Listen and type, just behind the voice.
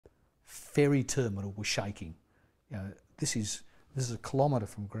ferry terminal was shaking. You know, this is a kilometre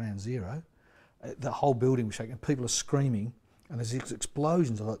from ground zero. The whole building was shaking. People are screaming, and there's these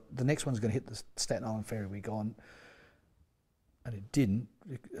explosions. I thought the next one's going to hit the Staten Island ferry. We're gone, and it didn't.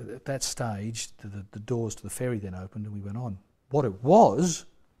 At that stage, the doors to the ferry then opened, and we went on. What it was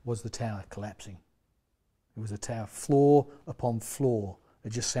the tower collapsing. It was a tower, floor upon floor.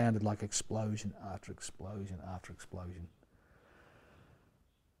 It just sounded like explosion after explosion after explosion.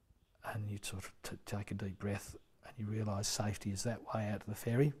 And you sort of take a deep breath, and you realise safety is that way out to the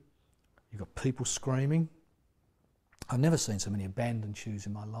ferry. You've got people screaming. I've never seen so many abandoned shoes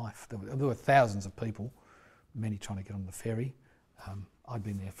in my life. There were thousands of people, many trying to get on the ferry. I'd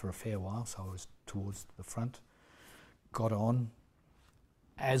been there for a fair while, so I was towards the front. Got on.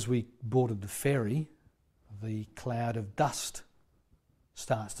 As we boarded the ferry, the cloud of dust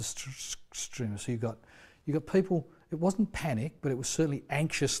starts to stream. So you've got people. It wasn't panic, but it was certainly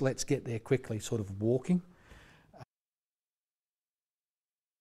anxious. Let's get there quickly, sort of walking.